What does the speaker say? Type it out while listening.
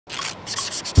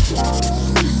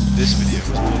This video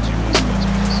was brought to you by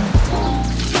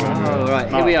Squarespace. Alright,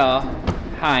 here we are,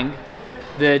 Hang,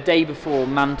 the day before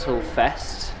Mantle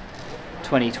Fest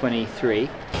 2023.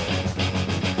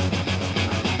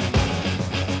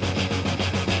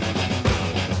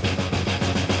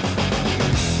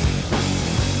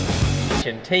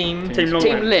 Team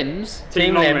Limbs.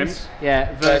 Team Limbs.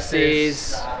 Yeah,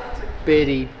 versus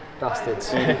beardy bastards.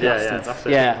 That's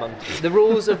it. Yeah. The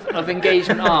rules of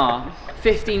engagement are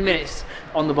 15 minutes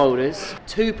on the boulders,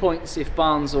 2 points if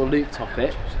Barnes or Luke top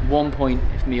it, 1 point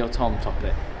if me or Tom top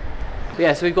it.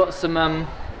 Yeah, so we've got some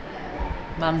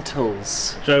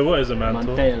mantles. Joe, what is a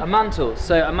mantle? A mantle.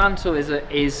 So a mantle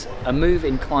is a move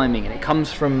in climbing, and it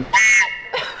comes from.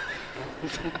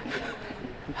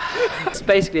 It's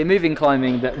basically a move in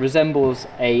climbing that resembles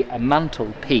a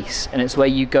mantle piece, and it's where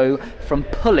you go from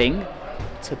pulling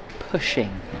to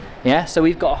pushing. Yeah, so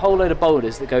we've got a whole load of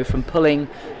boulders that go from pulling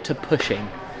to pushing.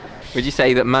 Would you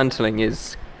say that mantling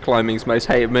is climbing's most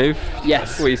hated move?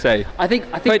 Yes. What do you say? I think.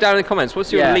 Put it down in the comments.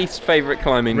 What's your least favourite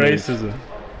climbing Racism.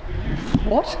 move?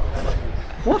 What?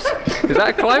 What? Is that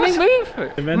a climbing move?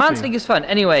 Mantling is fun.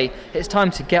 Anyway, it's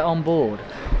time to get on board.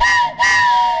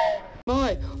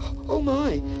 My, oh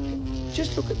my,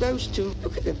 just look at those two,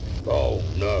 look at them. Oh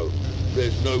no,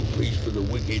 there's no peace for the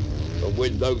wicked, and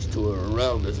when those two are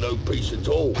around, there's no peace at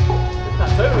all.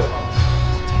 That's over.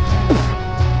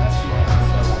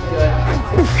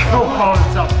 Oh,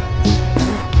 it's up.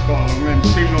 Go on, long rim, 2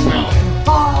 long rims.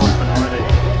 Already.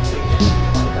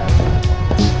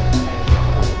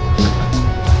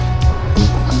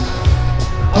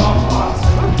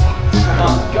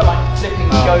 Go like flipping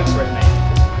go for it, mate.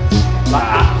 Like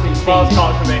Bars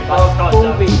can't for me.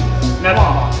 Full beans. Never.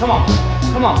 Come on.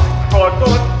 Go on.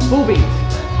 Full beans.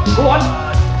 Go on.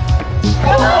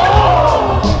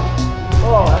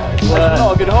 Oh, that's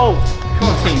not a good hold. Come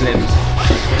on, Team Limbs.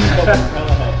 Go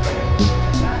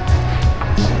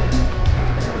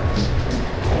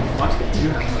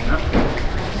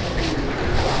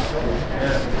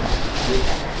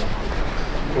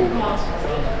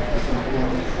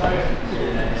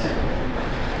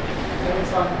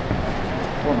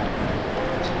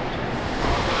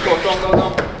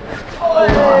on. Oh,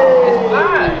 it's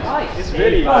bad. It's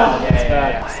really bad.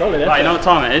 Yeah. Solid. Right, you know what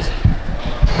time it is?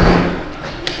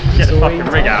 Get the fucking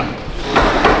rig out.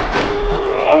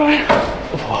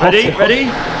 Ready?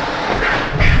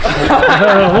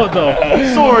 What the?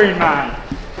 Sorry, man.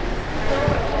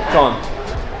 Come on.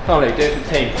 Come on, Luke, do it for the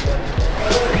team.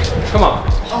 Come on.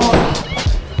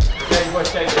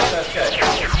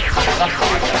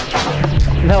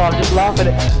 No, I'm just laughing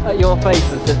at your face.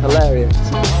 It's just hilarious.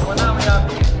 Well, now we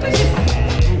have.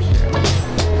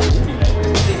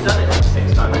 He's done it like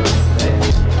 6 times today.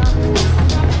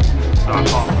 Oh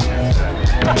God!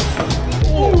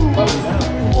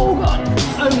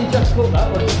 Only just caught that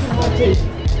one. Yeah.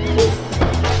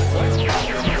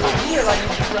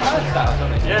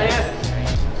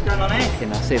 What's going on here? Okay,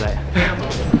 now see you later.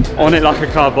 On it like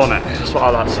a car bonnet. That's what I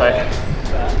like to say.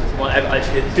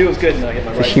 It feels good when I get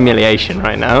my It's a humiliation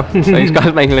right now. These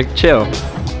guys making it look chill.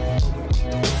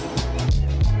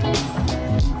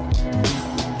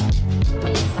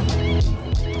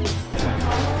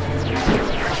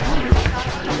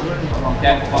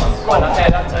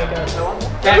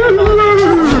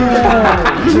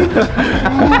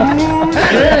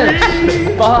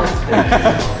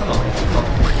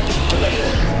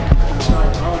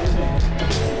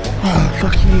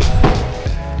 Fuck you.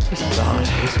 This is hard.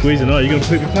 You're squeezing out. You gonna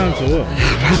poop your pants or what?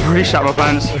 I've already shut my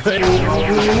pants.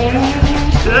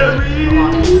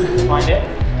 Find it.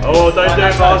 Oh, don't do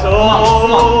it, Bars.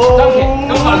 Oh, Dunk it.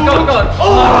 Go on.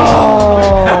 Oh.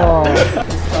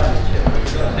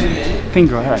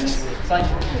 Finger hurts. It's like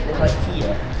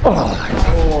here.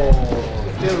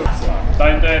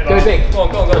 Don't do it, Go Bars. big. Go on.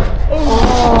 Oh.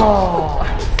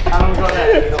 How long we got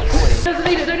there?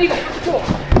 Don't need it.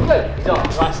 Go.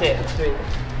 That's it. 3,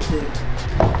 2,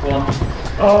 1.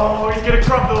 Oh, he's gonna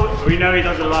crumble. We know he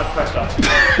doesn't like pressure.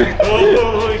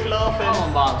 Oh, he's laughing. Come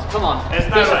on, Barnes. Come on. There's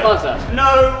no Get the way. buzzer.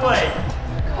 No way.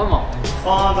 Come on.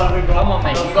 Barnes hasn't got. Come on,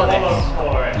 mate. You got this.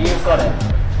 For it. You've got it.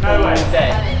 No way. All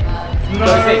day. No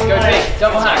Go big. way.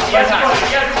 Double hack. Yes, Go.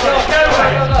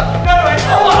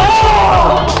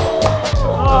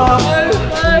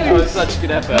 That was such a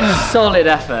good effort. Solid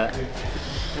effort.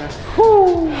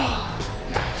 Whew.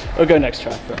 We'll go next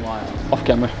track, but off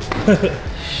camera.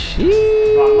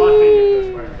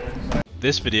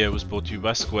 This video was brought to you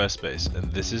by Squarespace,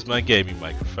 and this is my gaming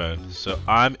microphone. So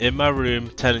I'm in my room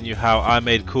telling you how I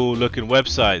made cool looking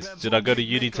websites. Did I go to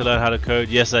uni to learn how to code?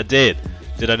 Yes, I did.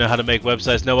 Did I know how to make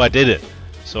websites? No, I didn't.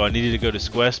 So I needed to go to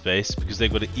Squarespace because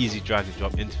they've got an easy drag and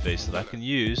drop interface that I can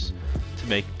use to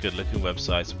make good looking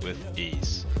websites with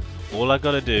ease. All I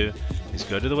gotta do is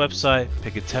go to the website,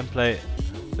 pick a template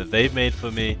that they've made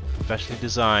for me, professionally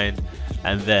designed,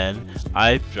 and then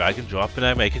I drag and drop and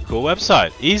I make a cool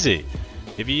website. Easy!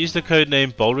 If you use the code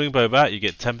name Bouldering Bobat, you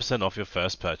get 10% off your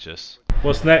first purchase.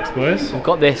 What's next, boys? We've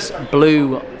got this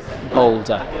blue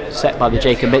boulder set by the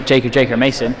Jacob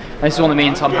Mason. This is one that me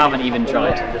and Tom haven't even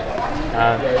tried.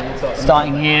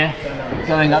 Starting here,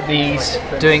 going up these,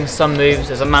 doing some moves.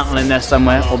 There's a mantle in there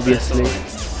somewhere, obviously.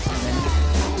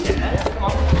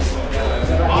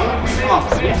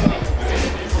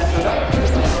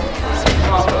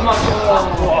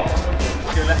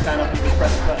 Your left hand up and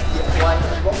press first.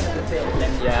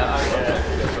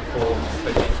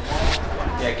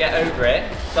 Yeah, get over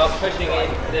it. Start pushing in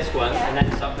this one, and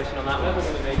then start pushing on that one.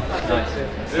 Nice.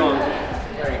 Come on.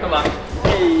 Come on.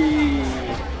 Hey.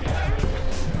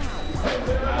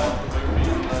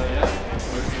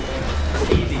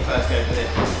 Easy first go for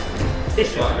this.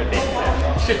 This one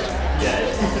ridiculous. Yeah.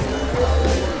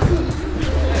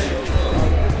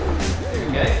 There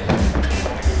we go.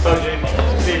 Told you,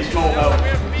 big small help.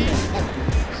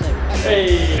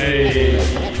 Hey.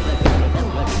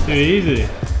 Too easy.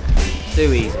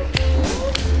 Too easy.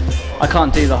 I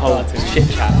can't do the whole shit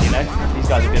chat, you know? These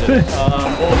guys are good at it.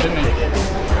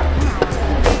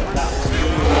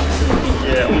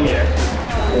 Yeah, oh yeah.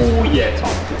 Oh yeah,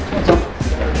 Tom.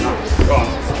 Go on.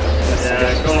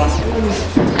 Yeah, go on.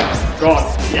 Go on.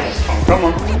 Yes, Tom, come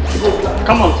on.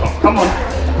 Come on, Tom, come on.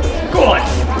 Go on.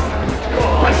 Go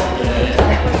on.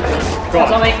 Go on.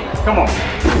 Tommy. Come on.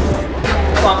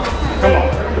 Come on. Come on.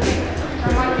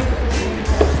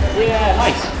 Yeah,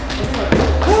 nice.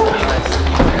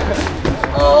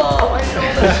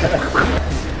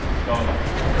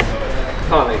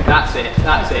 Tommy, that's it.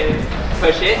 That's it.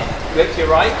 Push it. Look to your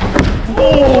right.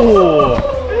 Oh!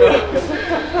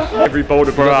 Every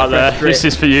boulder bro out there, this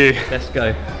is for you. Let's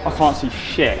go. I can't see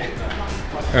shit.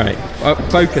 Alright,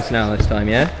 focus now this time,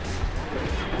 yeah?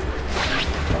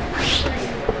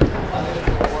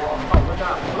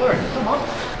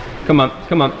 Come on,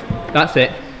 come on. That's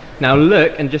it. Now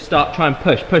look and just start trying to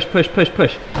push, push, push, push,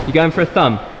 push. You going for a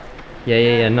thumb? Yeah,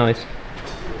 yeah, yeah, nice.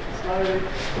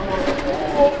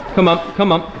 Come on,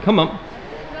 come on, come on.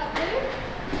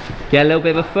 Get a little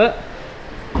bit of a foot.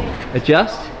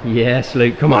 Adjust. Yes,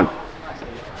 Luke, come on.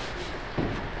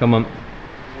 Come on.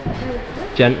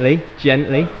 Gently,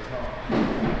 gently.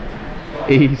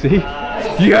 Easy.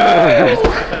 Yes!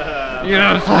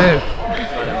 Yes!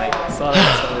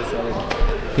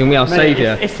 You're gonna be our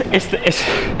saviour. It's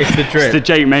the drip. It's the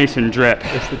Jake Mason drip.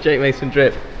 It's the Jake Mason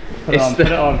drip. Put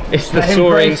it on. It's the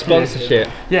Soaring sponsorship.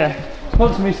 Yeah,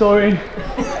 sponsor me, Soaring.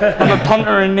 I'm a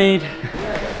punter in need.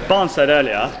 Barnes said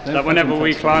earlier that whenever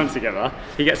we climb together,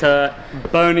 he gets a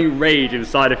burning rage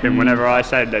inside of him whenever I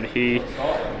send, and he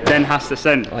then has to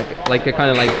send. Like a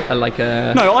kind of like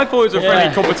a. No, I thought it was a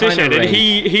friendly competition, kind of and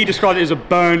he described it as a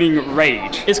burning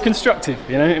rage. It's constructive,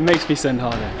 you know. It makes me send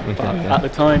harder. But at the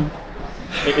time,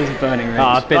 it is a burning rage.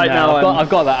 I've been right there. now, I've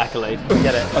got that accolade.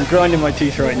 Get it. I'm grinding my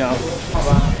teeth right now.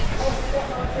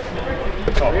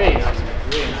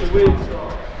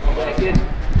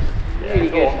 Really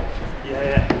good.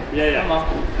 Yeah. Come on.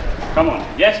 Come on.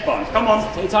 Yes, Barnes. Come on.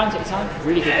 Take your time. Take your time.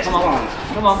 Really good. Yes, Come on. Barnes.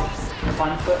 Come on.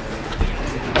 Find the foot.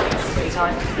 Take your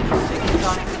time. Take your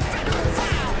time.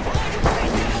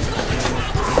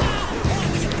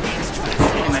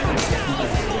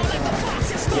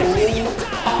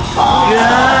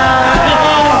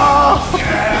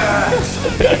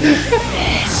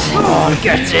 Oh,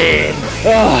 get in!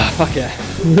 Oh, fuck yeah.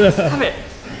 Have it.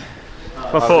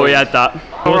 Before we had that.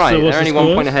 Alright, what's they're the only 1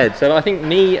 scores? point ahead. So I think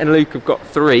me and Luke have got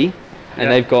 3,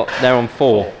 and they're on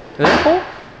 4. Are they 4?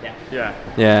 Yeah.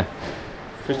 Yeah.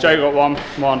 Because Joe got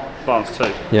 1, Barnes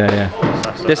 2. Yeah.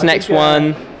 This next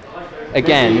one,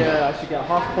 again, I should get a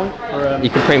half point for. you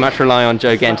can pretty much rely on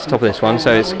Joe getting to the top of this one.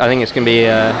 So I think it's going to be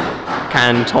a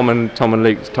Tom and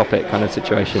Luke's top it kind of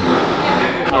situation.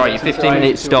 Alright, your 15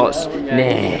 minutes starts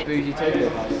now.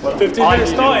 15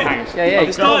 minutes starting? Yeah,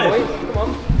 it's starting. Come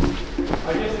on.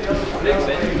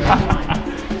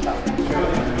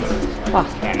 Fuck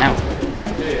yeah, now.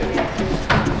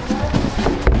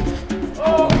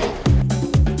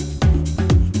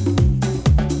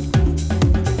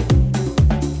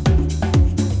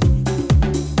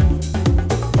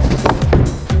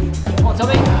 Come on,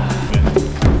 Tommy.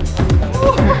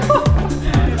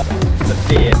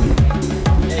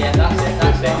 Yeah, that's it.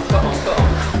 Come on.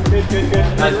 Good.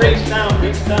 Nice, Reach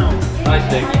down. Nice,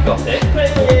 Luke, you got it.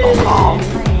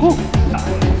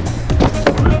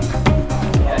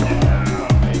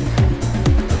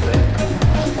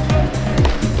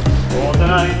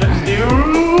 let's do.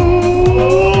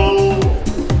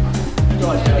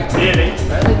 Really?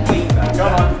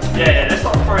 Come on. Yeah, let's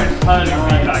start throwing hurling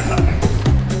beanbags up.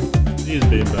 He's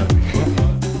beanbag.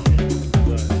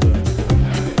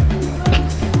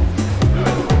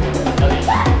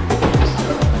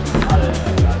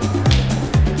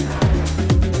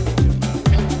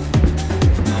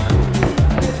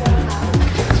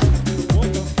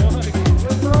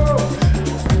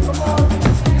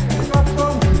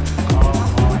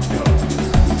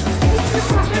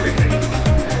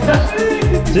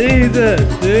 Jesus,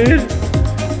 dude!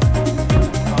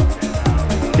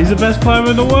 He's the best climber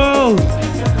in the world!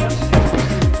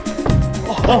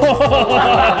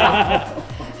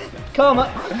 Come on.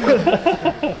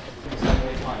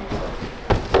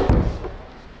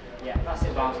 Yeah, that's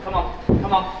it, Barnes. Come on,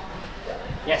 come on.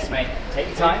 Yes, mate. Take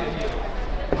your time.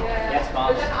 Yes,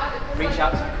 Barnes. Reach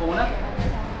out to the corner.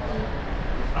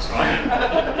 That's right.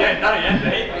 Yeah, no, yeah,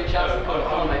 mate. Reach out to the corner.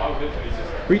 Come on, mate.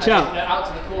 Reach out. No, out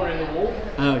to the corner in the wall.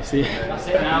 Oh, I see. That's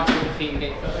it. Now to the feet and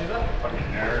get your foot over. Fucking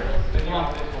nerd. Come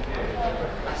on.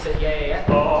 That's it. Yeah.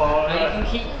 Oh, now you can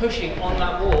keep pushing on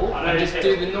that wall and just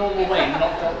do the normal way and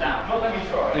not drop down. Not let me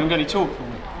try. You haven't got any chalk for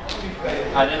me?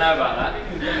 I don't know about that.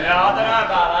 Yeah, I don't know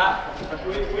about that.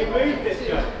 We moved this,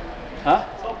 Joe. Huh?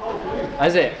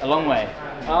 Is it a long way?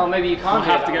 Oh, maybe you can't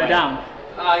have to go down.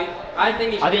 I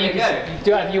think you should I think you can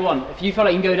do it if you want. If you feel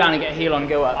like you can go down and get a heel on,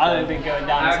 go up. I don't think going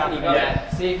down is happening. Yeah,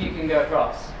 see if you can go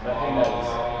across. But who knows?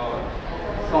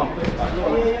 Come on.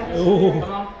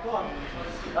 Come on.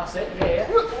 That's it. Yeah.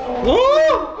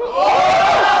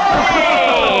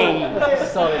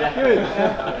 Solid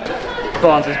effort.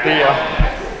 Barnes has beat her.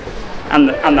 And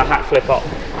the hat flip up.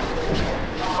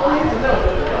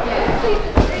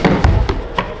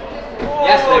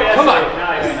 Yes, Luke, come on.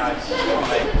 Very nice.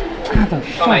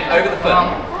 Come on, mate, over the foot.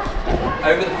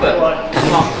 Over the foot.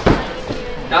 Come on.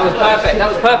 That was perfect. That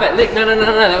was perfect. Look, no,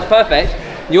 that was perfect.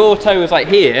 Your toe was like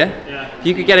here. Yeah. If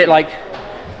you could get it like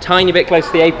tiny bit close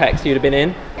to the apex, you'd have been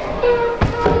in.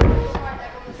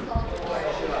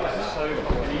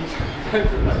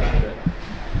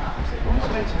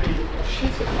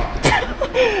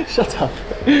 Shut up.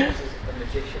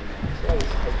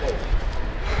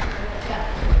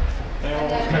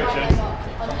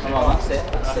 Come on, that's it.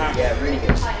 That's it. Yeah, really good.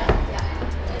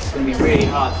 It's going to be really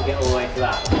hard to get all the way to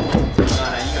that. No,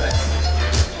 you got it.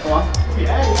 Come on.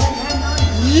 Yes!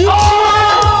 Come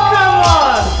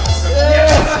on!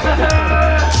 Yes!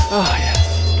 Oh,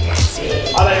 yes.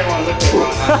 I don't even want to look at it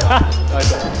right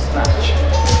now. Smash.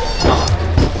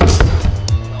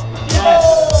 Yes!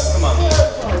 Come on.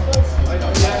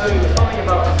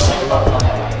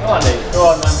 Come on, Luke. Go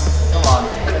on, man. Come on.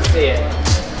 Let's see it.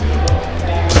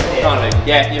 Come on, Luke.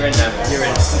 Yeah, you're in now. You're in.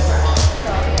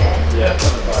 Yeah.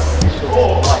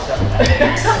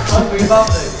 Hungry above,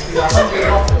 Luke. Hungry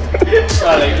bottom. Go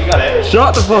on, Luke, you got it.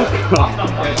 Shut the fuck up.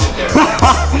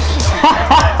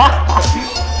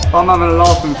 I'm having a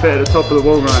laughing fit at the top of the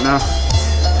wall right now.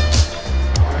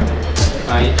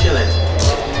 Oh, you're chilling.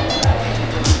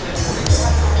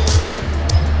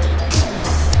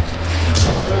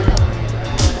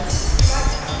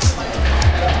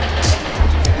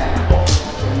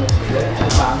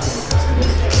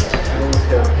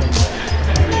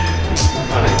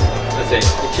 That's it.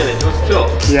 You're chilling. Do you want to talk?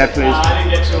 Yeah, please. I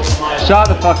didn't get chalk on my Shut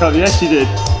the fuck up. Yes, you did.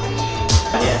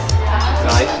 Yeah.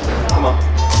 Nice. Come on.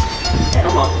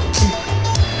 Come on.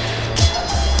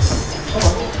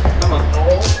 Come on.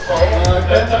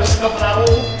 Don't touch the top of that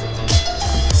wall.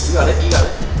 You got it. You got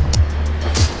it.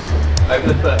 Over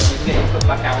the foot. You can get your foot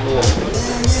back out on the wall.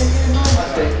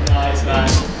 Nice, man.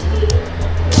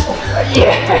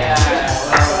 Yeah.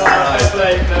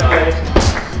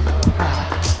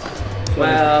 Well,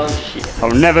 Well, shit.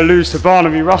 I'll never lose to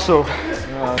Barnaby Russell.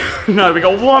 No, we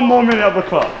got 1 more minute of the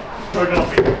clock. we're gonna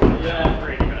be. Yeah,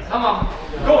 pretty good. Come on.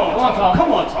 Go on, Tom.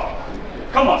 Come on, Tom.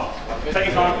 Come on. Take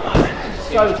your time.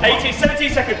 18, 17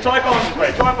 seconds. Try Barnes'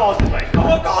 way. Try Barnes' way. Come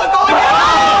on, go on, go on.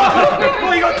 Come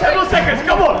on, you got 10 more seconds.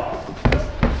 Come on.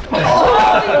 Oh,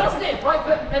 you lost it. Right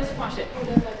foot, then smash it.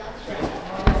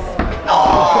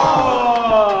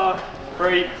 Oh.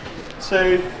 3,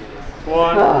 2,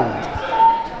 1.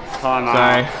 Time out.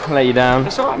 Sorry, I'll let you down.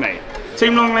 That's alright, mate.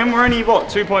 Team Longland, we're only what,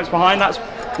 2 points behind. That's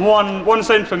one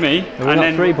send for me. We're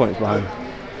not 3 points behind.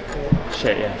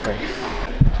 Shit, yeah, 3.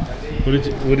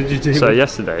 What did you do? So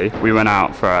yesterday we went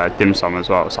out for a dim sum as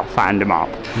well, so I fattened him up.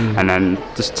 And then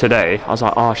just today I was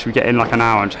like, oh, should we get in like an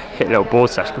hour and hit a little board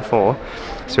sesh before?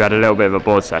 So we had a little bit of a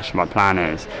board sesh. My plan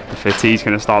is the fatigue's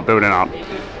going to start building up.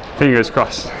 Fingers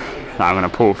crossed that I'm going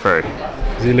to pull through.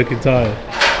 Is he looking tired?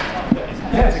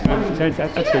 Let's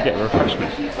go get a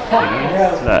refreshment.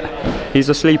 Look. He's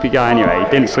a sleepy guy anyway. He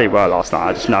didn't sleep well last night.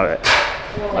 I just know it.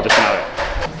 I just know it.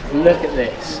 Look at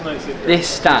this. This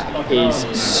stack is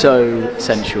so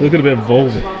sensual. Look at a bit of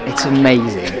volume. It's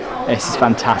amazing. This is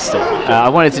fantastic. I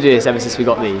wanted to do this ever since we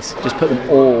got these. Just put them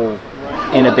all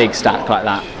in a big stack like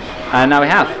that. And now we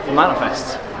have the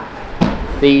Manifest.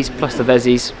 These plus the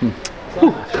Vezies.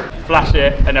 Flash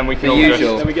it, and then we can all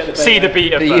usual. just see the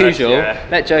beta The first. usual. Yeah.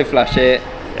 Let Joe flash it,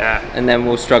 Yeah. and then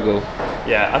we'll struggle.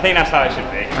 Yeah, I think that's how it should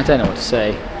be. I don't know what to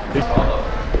say.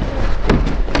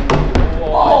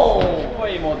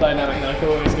 Way more dynamic than I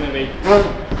thought it was going to be.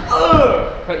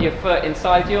 Put your foot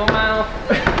inside your mouth.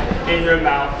 In your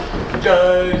mouth.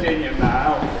 Joe's in your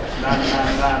mouth.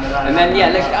 And then, yeah,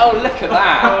 look, oh, look at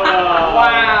that.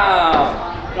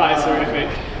 Wow. That is horrific.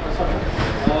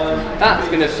 That's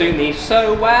going to suit me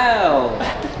so well.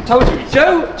 Told you.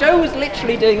 Joe was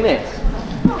literally doing this.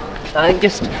 And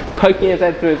just poking his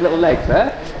head through his little legs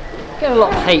there. Getting a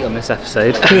lot of hate on this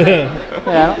episode. Yeah,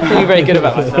 I'm not feeling very good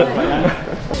about myself right now.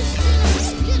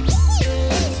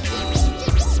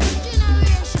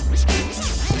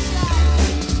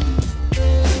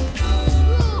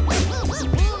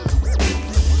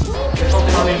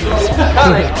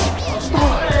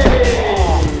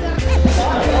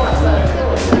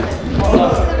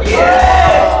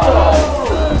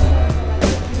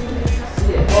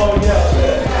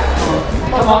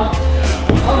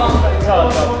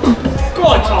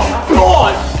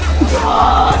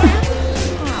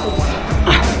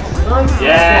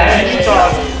 Yeah,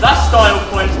 Tom. That's style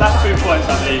points, that's 2 points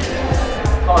at least.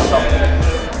 Come on, Tom.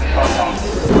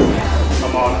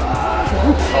 Come on.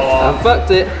 I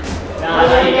fucked it.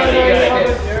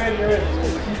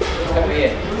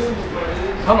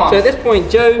 Come on. So at this point,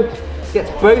 Joe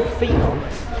gets both feet on.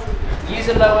 Use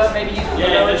a lower, maybe use a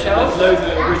lower shelf. There's loads of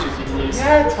little bridges you can use.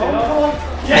 Yeah, Tom, come on.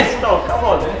 Yes, Tom, come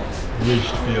on.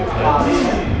 Reached for your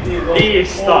head. He is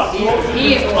stuck. He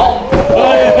is on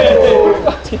board.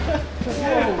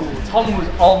 Tom was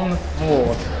on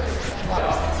board.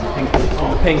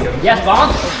 Ping. Yes,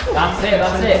 Barnes. That's it,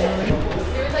 that's it.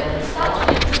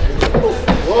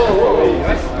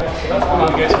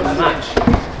 I'm going to the match.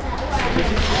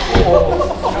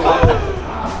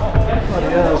 Bloody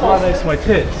hell, it's right next to my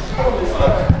tits.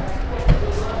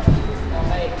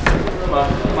 Come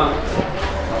on.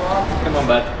 Come on,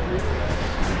 bud.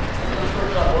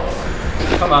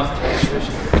 Come on.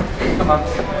 Come on.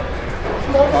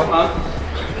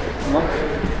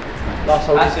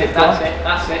 That's it,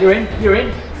 that's it. You're in.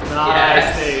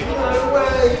 Yes.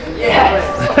 Yes.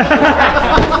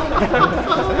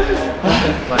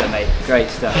 Well, mate, great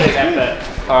stuff.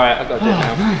 Alright, I've got to do it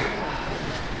now.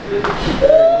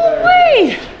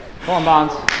 Come on,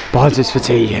 Barnes. Barnes is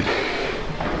fatiguing.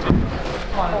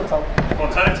 Come on,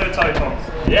 turn it to a toe, Tom.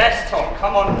 Yes, Tom,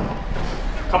 come on.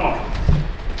 Come on.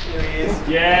 Here he is.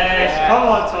 Yes, come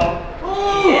on, Tom.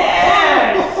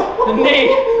 Yes! The knee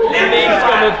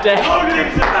scum of death.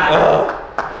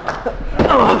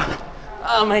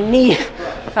 Oh, my knee.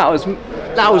 That was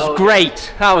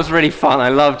great. That was really fun. I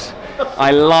loved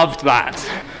that.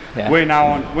 Yeah. We're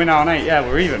now on 8. Yeah,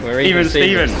 we're even. We're even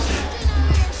Stevens.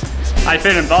 How you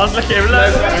feeling, Barnes? Look at him.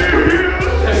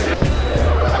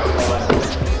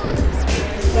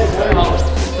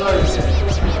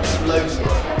 Look.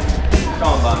 Come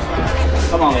on, bud.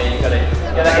 Come on. Yeah, you got it.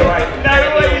 Get that right. No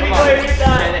way, you do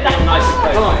that. Nice and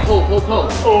close. Come on, pull.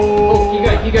 Oh.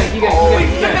 Keep going.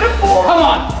 Look at the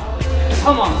forearm.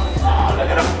 Come on. Look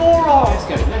at the forearm.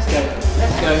 Let's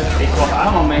go.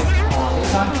 Come on, mate.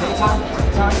 Take time.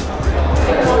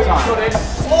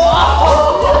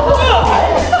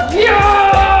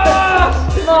 Yes!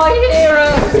 My hero!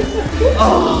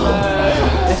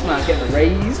 This man's getting a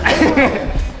raise.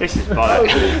 This is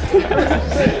bollocks.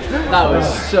 That was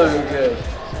so good.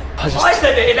 I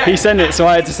said it. He sent it, so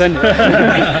I had to send it.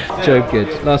 Joe,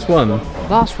 good. Last one.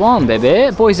 Last one, baby.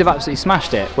 Boys have absolutely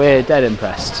smashed it. We're dead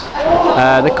impressed.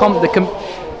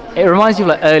 It reminds me of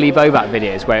like early Bobat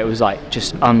videos where it was like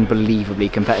just unbelievably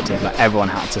competitive. Like everyone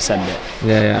had to send it.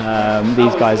 Yeah.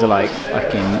 These guys are like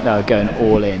they're going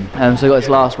all in. So we got this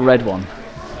last red one.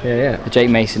 Yeah. The Jake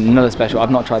Mason, another special. I've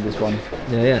not tried this one.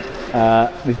 Yeah.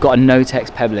 We've got a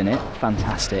no-text pebble in it.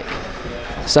 Fantastic.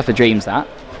 Stuff of dreams, that.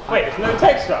 Wait, there's no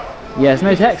text up. Yeah, it's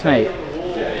no text, mate.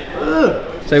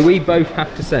 So we both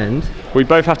have to send. We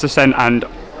both have to send, and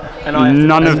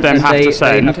none of them have to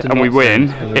send, and we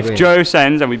win. If Joe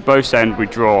sends and we both send, we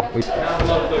draw. The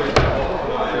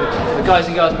guys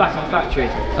and girls back in the factory.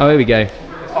 Oh, here we go.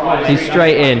 He's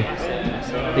straight in.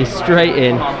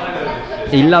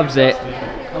 He loves it.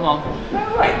 Come on.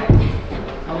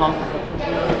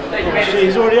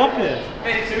 He's already up here.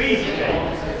 Made it too easy, Jake.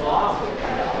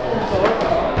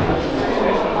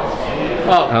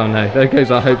 Oh no, there goes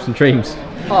our hopes and dreams.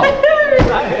 Oh.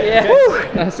 Yeah.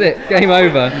 Woo, that's it, game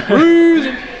over.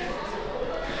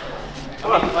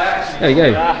 There you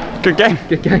go. Good game.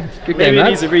 Good game. Good Maybe game, it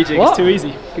lads. needs a rejig, What? it's too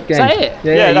easy. Good game. Say it.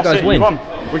 Yeah, you that's guys it, win. you won.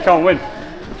 We can't win.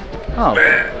 Oh.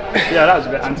 Yeah, that was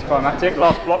a bit anticlimactic.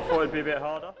 Last block thought it'd be a bit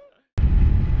harder.